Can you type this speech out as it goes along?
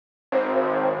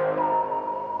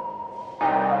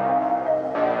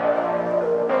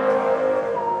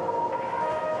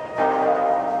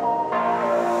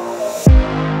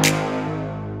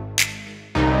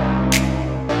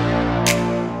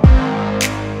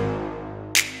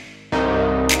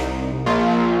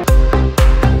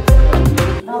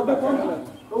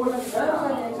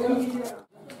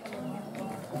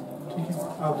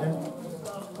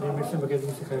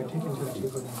सिखाएं, ठीक है, इंशाल्लाह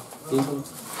ठीक हो जाए। ठीक है।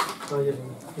 हाँ जी,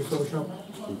 इसको पूछो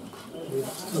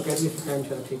वोकैबुलरी सिखाएं,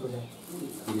 इंशाल्लाह ठीक हो जाए।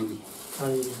 हाँ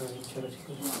जी, हाँ इंशाल्लाह ठीक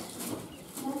हो जाए।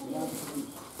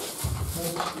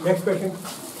 Next question.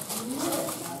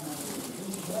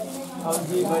 हाँ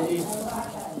जी भाई।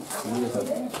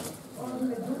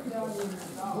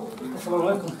 अस्सलाम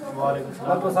वालेकुम। वालेकुम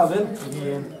सलाम। आप साबिर जी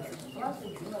हैं,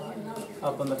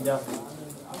 आप अंदर जा।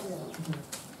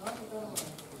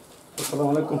 अस्सलाम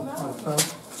वालेकुम।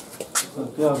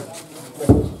 क्या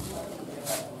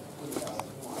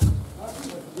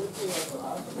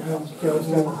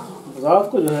रात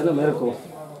को जो है ना मेरे को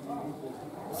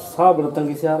साह बड़ा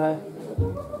तंगी से आ रहा है,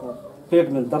 पेट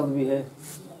में दर्द भी है,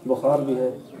 बुखार भी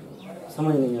है,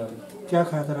 समझ नहीं आ रही। क्या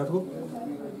खाया था रात को?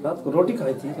 रात को रोटी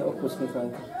खाई थी और कुछ नहीं खाया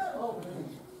था।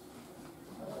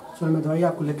 चलो मैं दवाई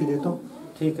आपको लिख के देता हूँ,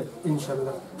 ठीक है,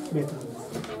 इंशाल्लाह बेहतर होगा।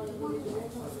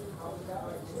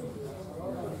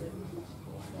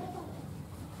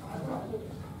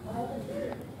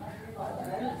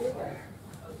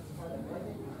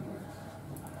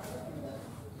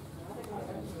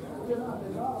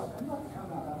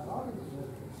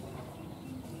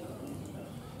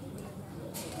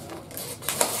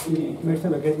 मेरे से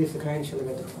लगे दी सिखाएं, इंशाल्लाह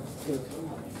बेहतर होगा।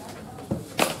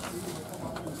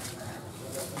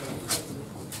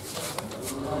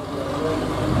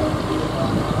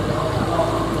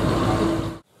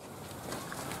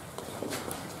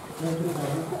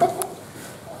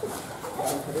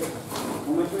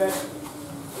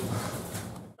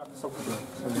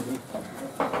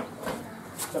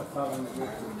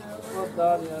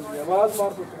 आवाज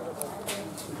मार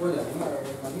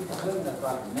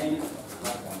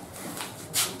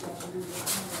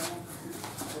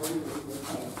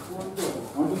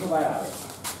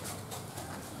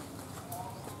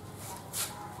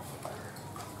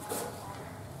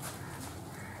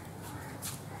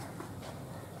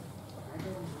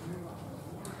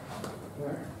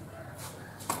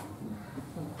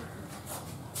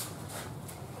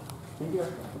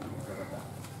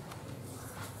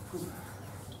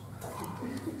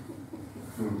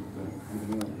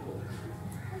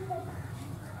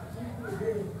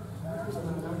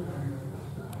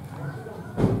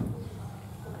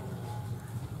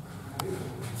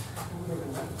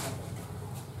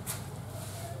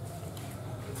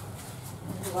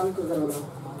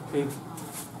ठीक।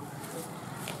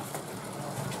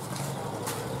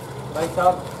 भाई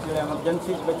साहब जो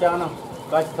एमरजेंसी बचाना,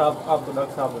 काश साहब आपको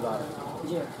डॉक्टर साहब बुला रहे हैं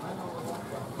जी।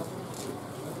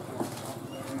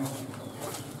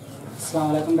 अस्सलाम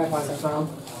वालेकुम डॉक्टर साहब।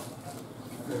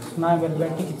 ना मेरे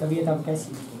बेटे की तबीयत अब कैसी?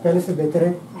 पहले से बेहतर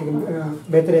है, लेकिन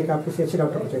बेहतर है कि आप किसी अच्छे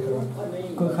डॉक्टर को चेक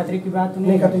करवाएं। कोई खतरे की बात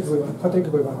नहीं? खतरे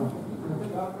की कोई बात नहीं।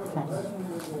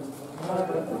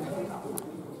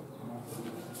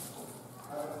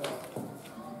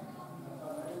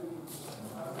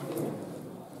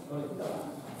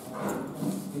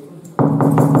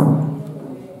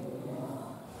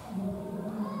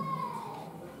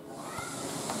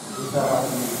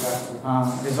 हाँ,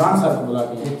 रिजवान सर को बुला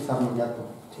के सर मिल जाता हूँ।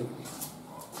 ठीक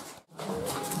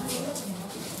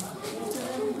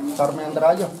सर, मैं अंदर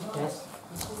आ जाऊँ?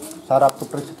 सर आपको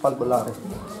प्रिंसिपल बुला रहे हैं।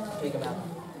 ठीक है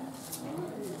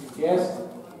यस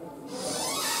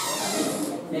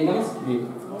जी।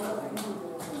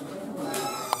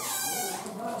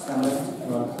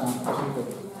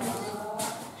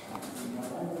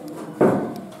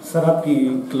 सर आपकी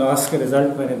क्लास के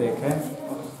रिज़ल्ट मैंने देखे हैं,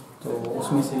 तो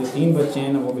उसमें से जो 3 बच्चे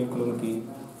हैं ना, वो बिल्कुल उनकी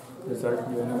रिज़ल्ट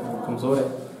जो है ना वो कमज़ोर है।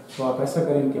 तो आप ऐसा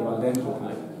करें इनके वालिदैन को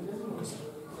बुलाएं।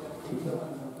 ठीक है।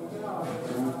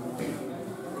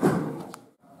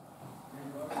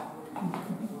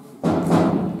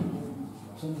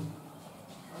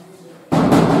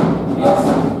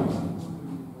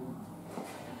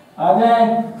 आ जाए।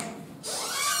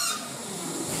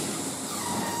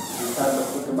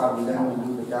 के बाद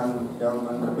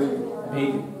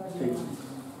ठीक ठीक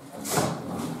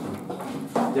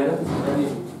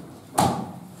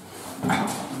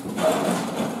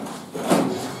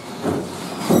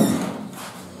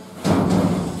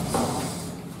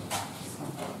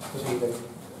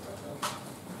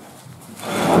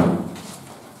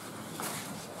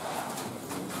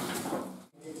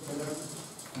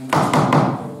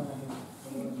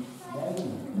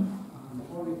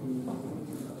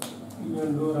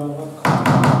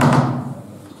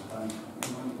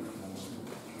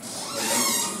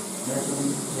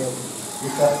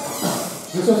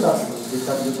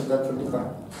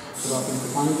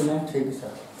पानी पिलाएं। ठीक है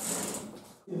सर।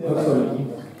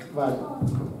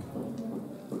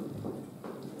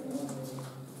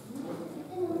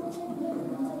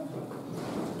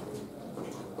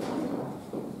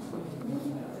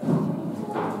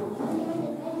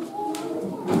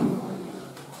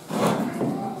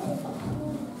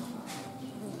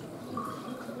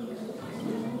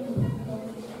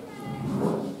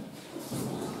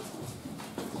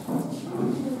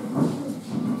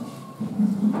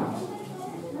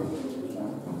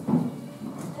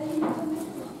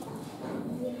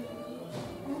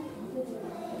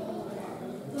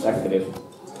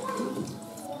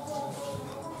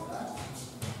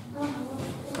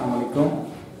 अस्सलामुअलैकुम।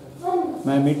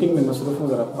 मैं मीटिंग में मसरूफ़ हूँ,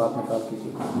 ज़रा बात निकाल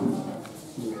कीजिए।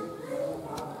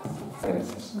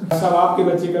 साहब, आपके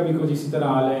बच्चे का भी कुछ इसी तरह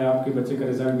हाल है, आपके बच्चे का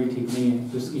रिजल्ट भी ठीक नहीं है,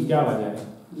 तो इसकी क्या वजह है?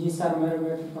 जी सर, मेरे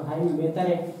बेटे पढ़ाई में बेहतर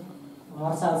है,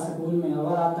 हर साल स्कूल में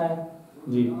अव्वल आता है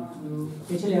जी।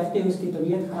 पिछले हफ्ते उसकी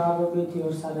तबीयत खराब हो गई थी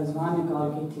और सर रिजवान ने कॉल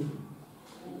की थी।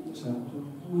 अच्छा,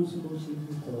 उनसे पूछी थी।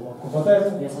 तो आपको पता है?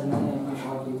 ये सर मैंने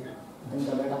कॉल की,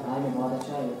 इनका बेटा पढ़ाई में बहुत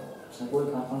अच्छा है, स्कूल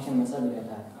का फंक्शन में सब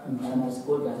रहता है, हमारे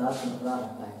स्कूल का एहसास में बरकरार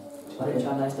रखता है और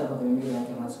इंशाल्लाह इस तरह उम्मीद है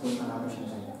कि हमारे स्कूल का नाम रोशन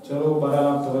करेगा। चलो बहरहाल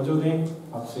आप तवज्जो दें,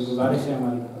 आपसे गुजारिश है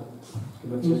हमारी कि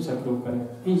बच्चे अच्छा प्रूव करें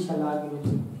इंशाल्लाह आगे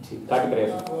ठीक।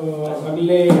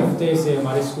 अगले हफ्ते से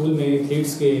हमारे स्कूल में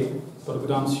एथलीट्स के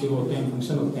प्रोग्राम्स शुरू होते हैं,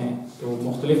 फंक्शन होते हैं, तो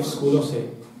मुख्तलिफ़ स्कूलों से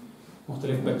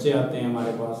मुख्तलिफ़ बच्चे आते हैं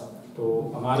हमारे पास।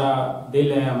 तो हमारा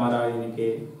दिल है, हमारा यानी कि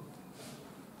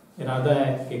इरादा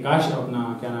है कि काश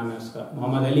अपना क्या नाम है उसका,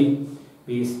 मोहम्मद अली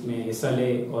भी इसमें हिस्सा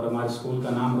ले और हमारे स्कूल का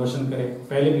नाम रोशन करे।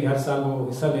 पहले भी हर साल वो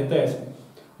हिस्सा लेता है इसमें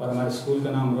और हमारे स्कूल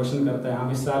का नाम रोशन करता है।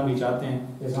 हम इस साल भी चाहते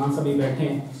हैं, रिजवान सभी बैठे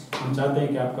हैं, हम चाहते हैं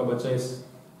कि आपका बच्चा इस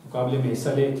मुकाबले में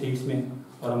हिस्सा ले एथलीट्स में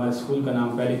और हमारे स्कूल का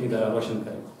नाम पहले की तरह रोशन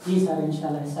करे। जी सर,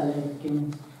 इंशाल्लाह हिस्सा लेंगे।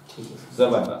 ठीक है,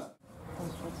 ज़बरदस्त।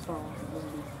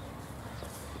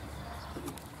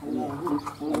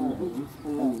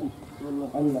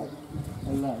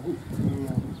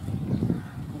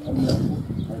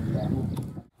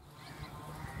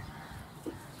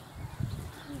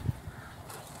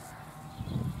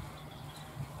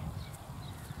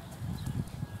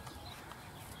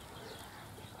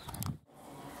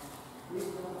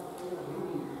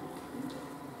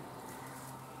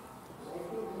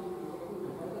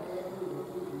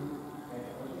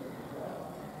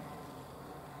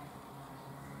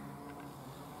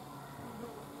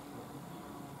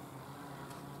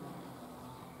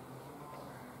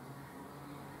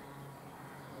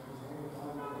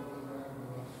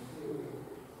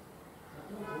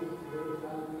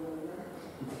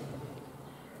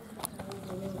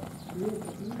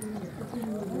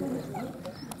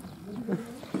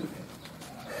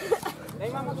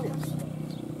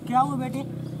 क्या हुआ बेटे?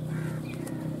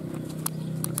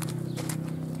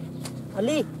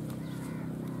 अली,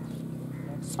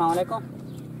 अस्सलाम वालेकुम।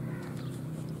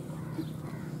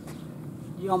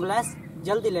 ये एम्बुलेंस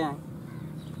जल्दी ले आए।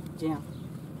 जी हाँ,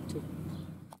 ठीक।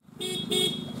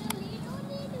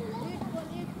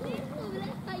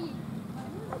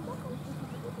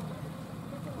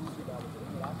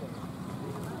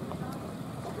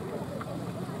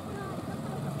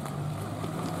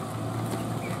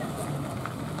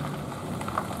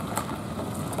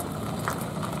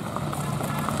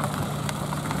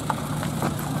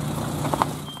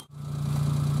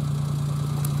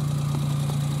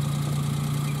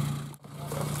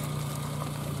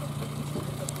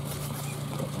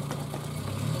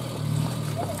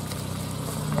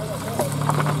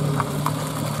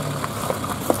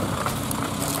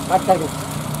 कर दो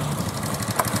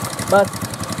बस।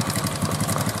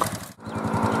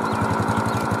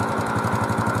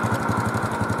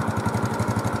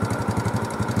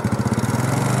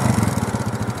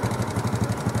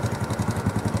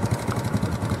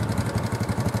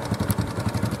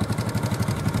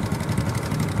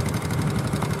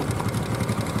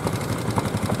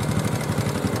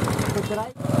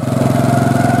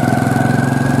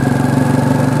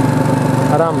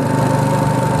 आराम।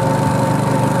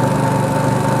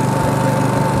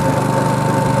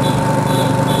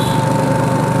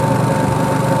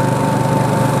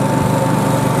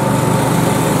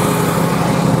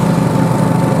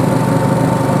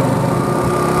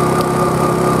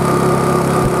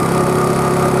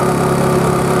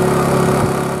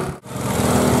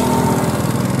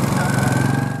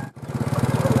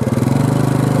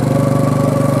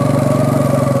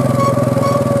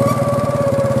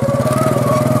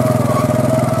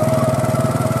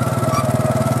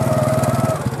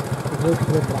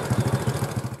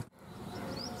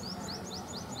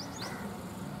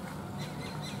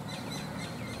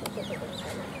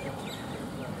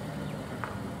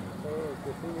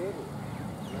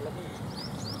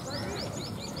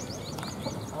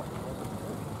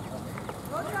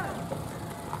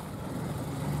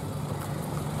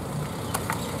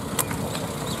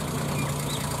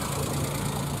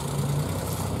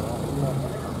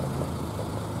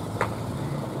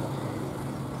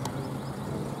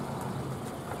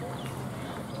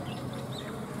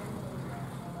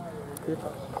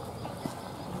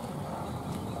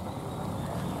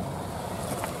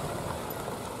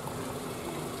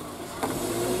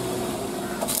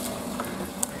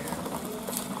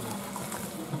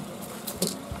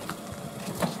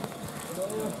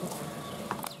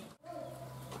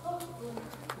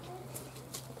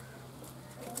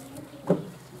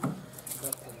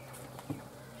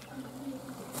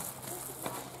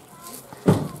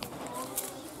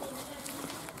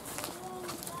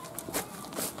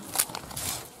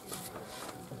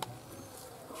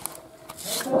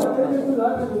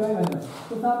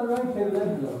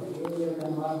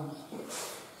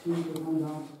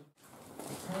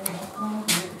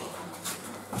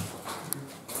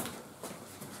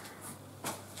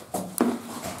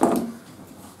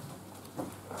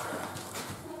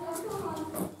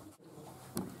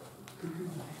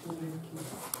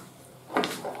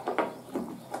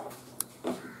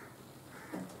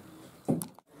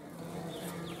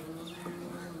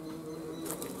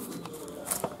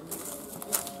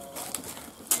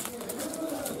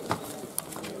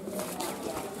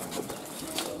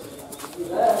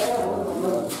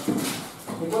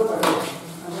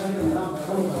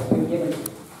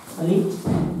 अली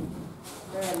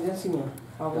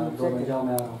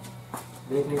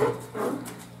देख लीजिए।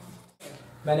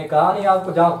 मैंने कहा नहीं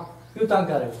आपको, जाओ, क्यों तंग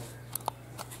कर रहे हो?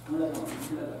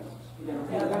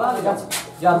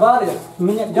 यार बाहर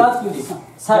मैंने जात क्यों दी सर?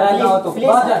 जाओ तो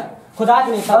बाहर जाए, खुदा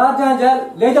के नहीं बाहर जाए, जेल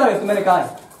ले जाओ इसको, मैंने कहा है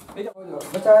ले जाओ।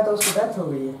 बच्चा है तो उसकी डेथ हो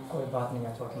गई है। कोई बात नहीं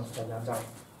है, छोटे मुझसे जाओ,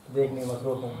 देखने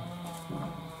मसरूफ हूँ।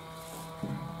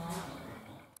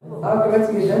 आपके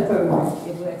बच्चे की डेथ हो गई।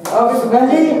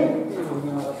 अली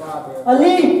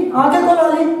अली आगे कौन?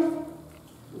 अली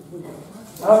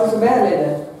आप इसे बैठ ले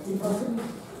जाए,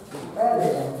 बैठ ले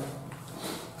जाए,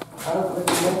 आप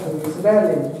बच्चे की डेथ हो गई, इसे बैठ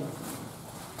ले जाए।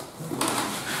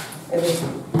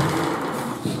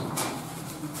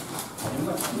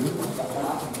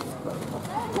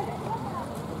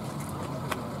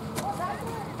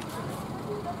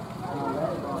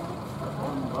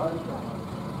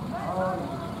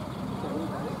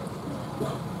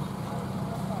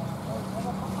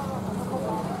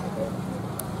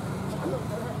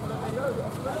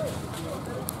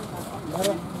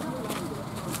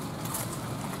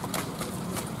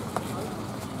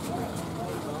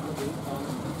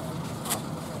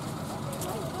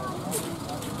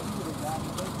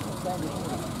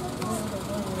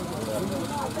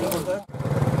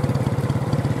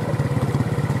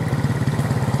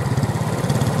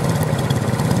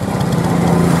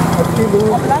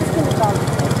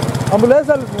 एम्बुलेंस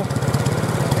आ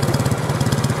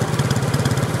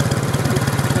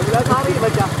रही है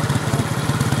बच्चा।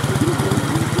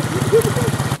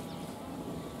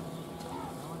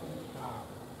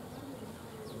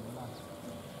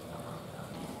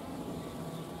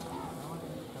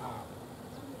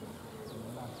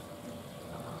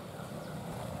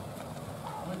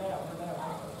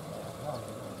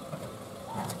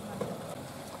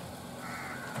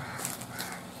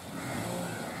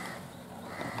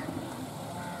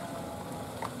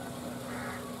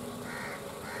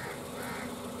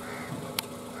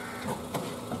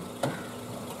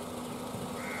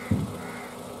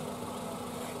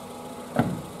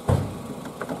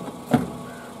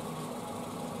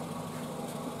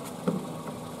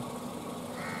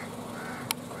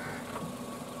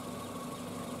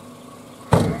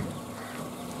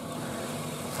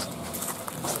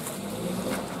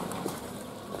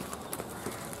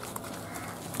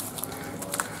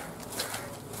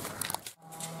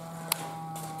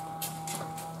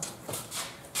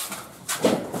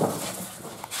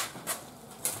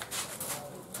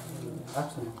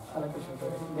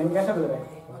 कैसा बोल रहा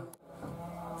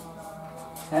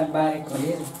है? बाहर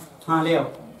हाँ ले आओ।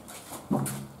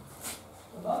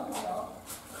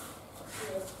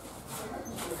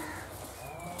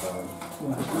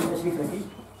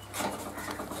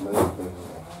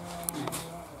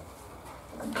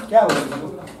 क्या हो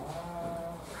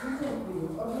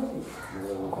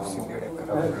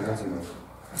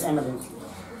इमरजेंसी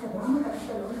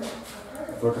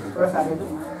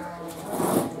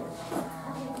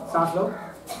सांस लो,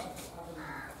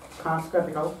 खांस कर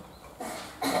दिखाओ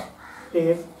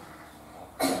तेज।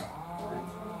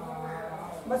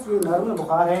 बस ये नॉर्मल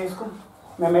बुखार है, इसको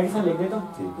मैं मेडिसिन लिख देता हूँ,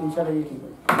 इंशाल्लाह ये ठीक है।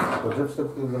 तो ड्रिप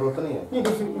की जरूरत नहीं है? नहीं,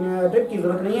 ड्रिप की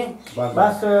जरूरत नहीं है,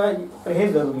 बस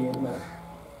परहेज जरूरी है।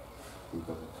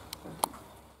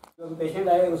 जो पेशेंट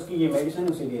आए उसकी ये मेडिसिन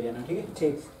उसे दे देना, ठीक है?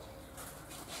 ठीक।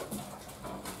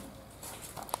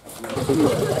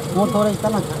 थोड़ा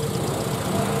इतना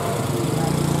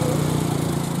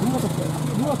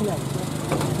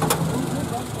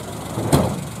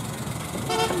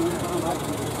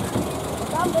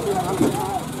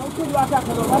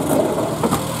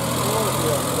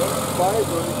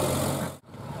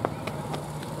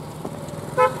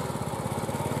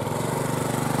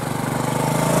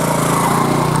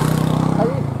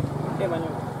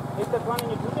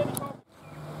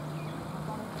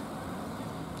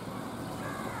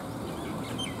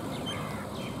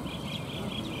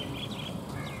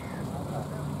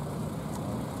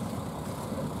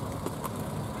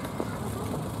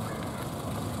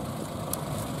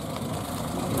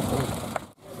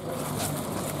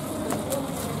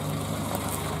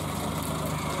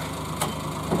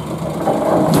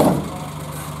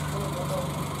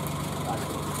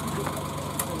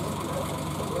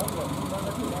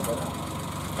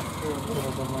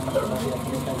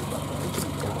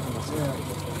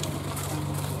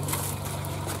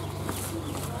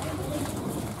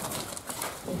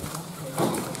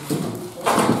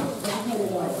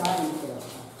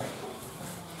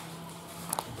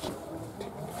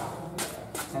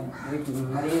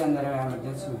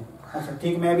इमरजेंसी में। अच्छा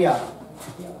ठीक, मैं भी आ रहा हूँ।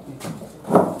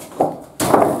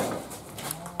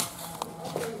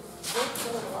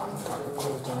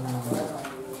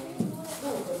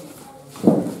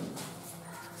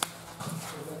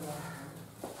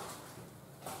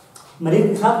 मरीज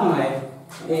के साथ कौन आए?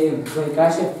 ये भाई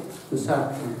काशिफ दूसरा।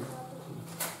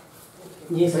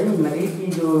 ये सही मरीज की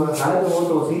जो हालत है वो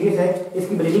तो सीरियस है,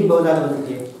 इसकी ब्लीडिंग बहुत ज़्यादा हो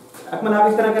रही है। अकमल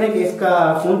आप इस तरह करें कि इसका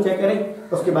खून चेक करें,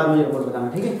 उसके बाद मुझे रिपोर्ट बताना,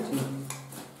 ठीक है?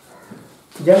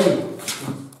 जल्दी।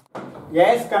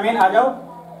 यस कम इन, आ जाओ।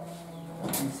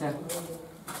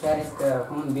 सर इसका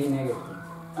खून बी नेगेटिव।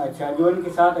 अच्छा, जो इनके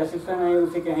साथ असिस्टेंट है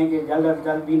उसे कहें कि जल्द अज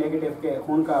जल्द बी नेगेटिव के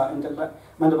खून का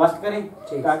बंदोबस्त करें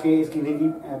ताकि इसकी जिंदगी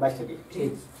बच सके।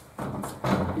 ठीक।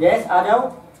 यस आ जाओ।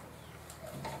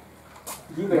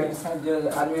 जी मेरे बेटा। साथ जो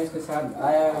आदमी इसके साथ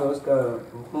आया है उसका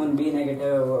खून बी नेगेटिव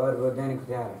है और वो देने को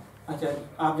तैयार है। अच्छा,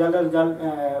 आप जल्द अज जल्द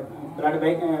ब्लड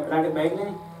बैग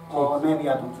लें और मैं भी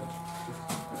आता हूँ।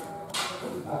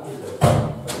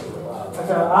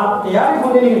 अच्छा, आप तैयार हैं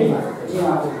खून देने के लिए? जी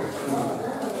हाँ।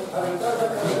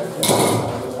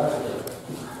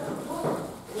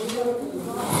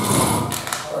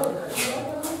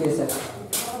 ठीक सर।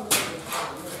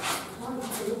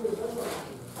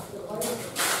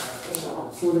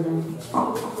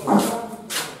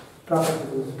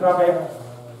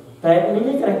 टाइप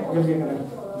नहीं करें, जल्दी करें।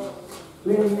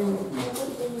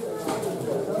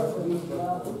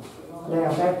 ले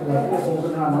अटैक ले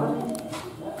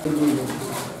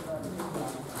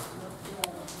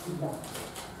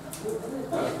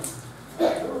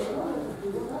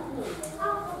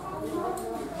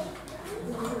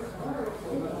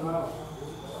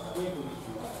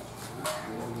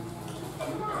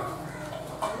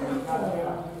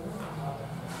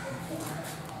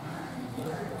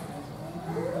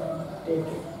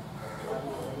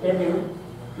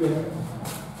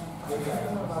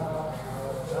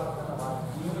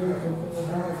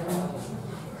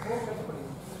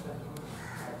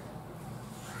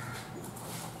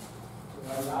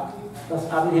बस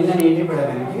आपने हिलना नहीं पड़ा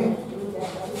रहना, ठीक है?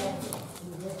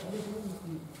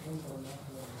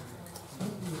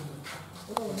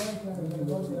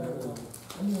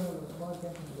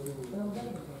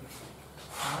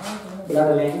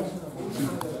 ब्लड लेंगे।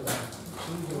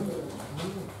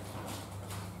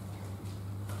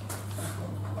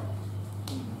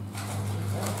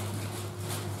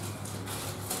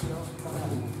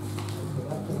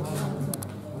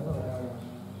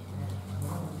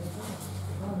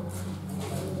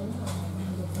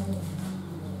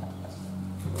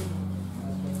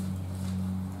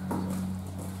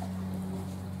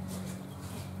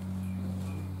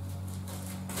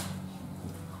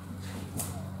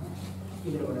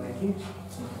 इधर बढ़ना है, ठीक?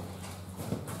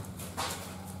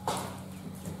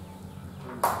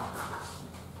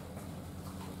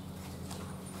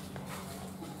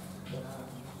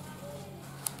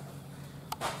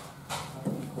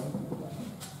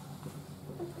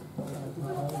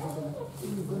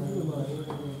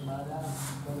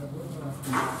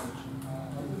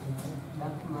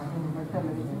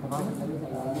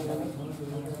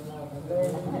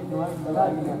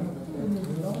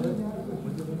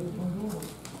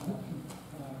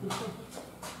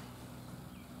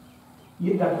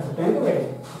 ये डॉक्टर सत्येंद्र को बैठे?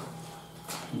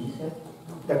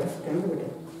 डॉक्टर सत्येंद्र को बैठे?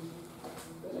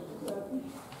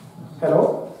 हेलो,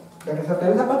 डॉक्टर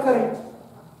सत्येंद्र साहब बात कर रहे हैं?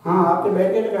 हाँ, आपके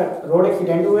बेटे का रोड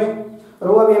एक्सीडेंट हुए और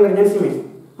वो अभी इमरजेंसी में।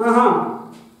 हाँ हाँ,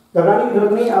 घबराने की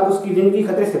जरूरत नहीं, अब उसकी जिंदगी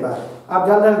खतरे से बाहर है। आप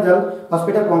जल्द से जल्द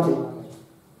हॉस्पिटल पहुंचे।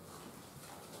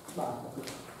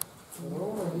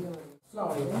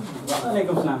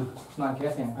 वालेकुम सलाम।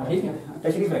 कैसे हैं? ठीक है,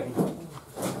 तशरीफ रखें।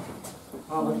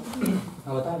 हाँ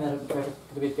बता मेरा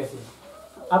तबीयत कैसी है?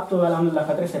 अब तो अल्हम्दुलिल्लाह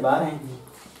खतरे से बाहर हैं।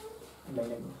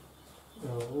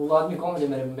 वो आदमी कौन जो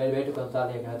मेरे बेटे को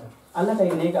अस्पताल लेकर आया था? अल्लाह का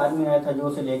एक नेक आदमी आया था जो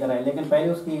उसे लेकर आया, लेकिन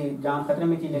पहले उसकी जान खतरे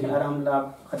में थी, लेकिन अल्हम्दुलिल्लाह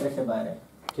आप खतरे से बाहर है।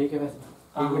 ठीक है, वैसे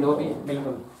ट्रीटमेंट हो गई है?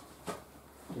 बिल्कुल।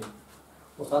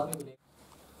 उस आदमी को ले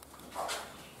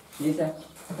जी सर।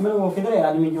 मैं वो किधर है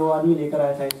आदमी जो आदमी लेकर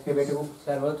आया था इसके बेटे को?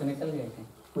 सर वो तो निकल गए थे।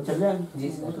 वो चल गया? जी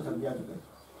सर। वो तो सब जा चुका है।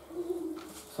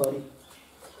 सॉरी।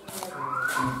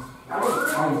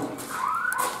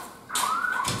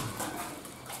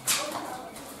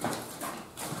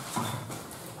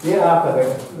 ये आपका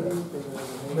बेटा।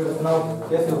 सुनाओ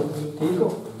कैसे हो? ठीक हो?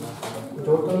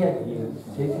 चोट तो नहीं आई?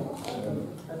 ठीक है,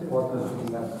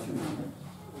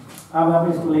 अब आप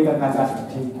इसको लेकर खा जा सकते।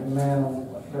 ठीक है, मैं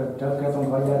जब कहता हूँ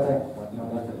भाई जाता है।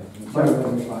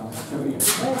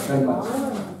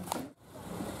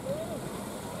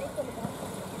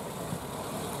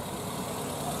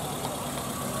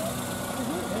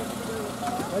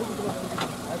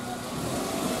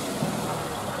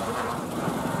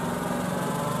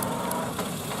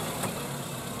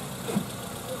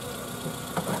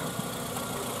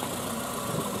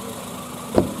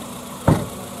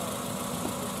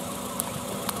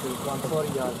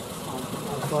 सॉरी यार,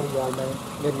 सॉरी यार, मैं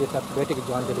मेरे लिए आपके बेटे की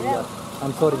जान चली यार। आई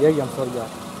एम सॉरी यार, आई एम सॉरी यार,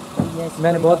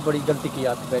 मैंने बहुत बड़ी गलती की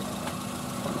आपके बेटे।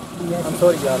 आई एम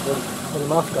सॉरी यार, मुझे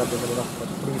माफ़ कर दो, मुझे माफ़ कर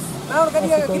दो प्लीज़।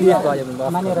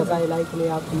 मैंने रज़ा इलाही के लिए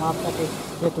आपको माफ़ करके,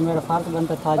 ये तो मेरा फ़र्ज़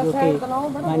बनता था जो कि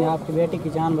मैंने आपके बेटे की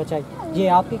जान बचाई। ये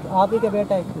आप ही का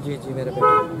बेटा है? जी जी मेरा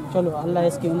बेटा। चलो अल्लाह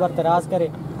इसकी उम्र दराज करे,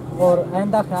 और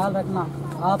आइंदा ख्याल रखना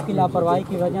आपकी लापरवाही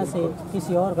की वजह से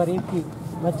किसी और गरीब की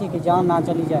बच्चे की जान ना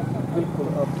चली जाए। बिल्कुल,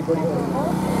 आपकी बड़ी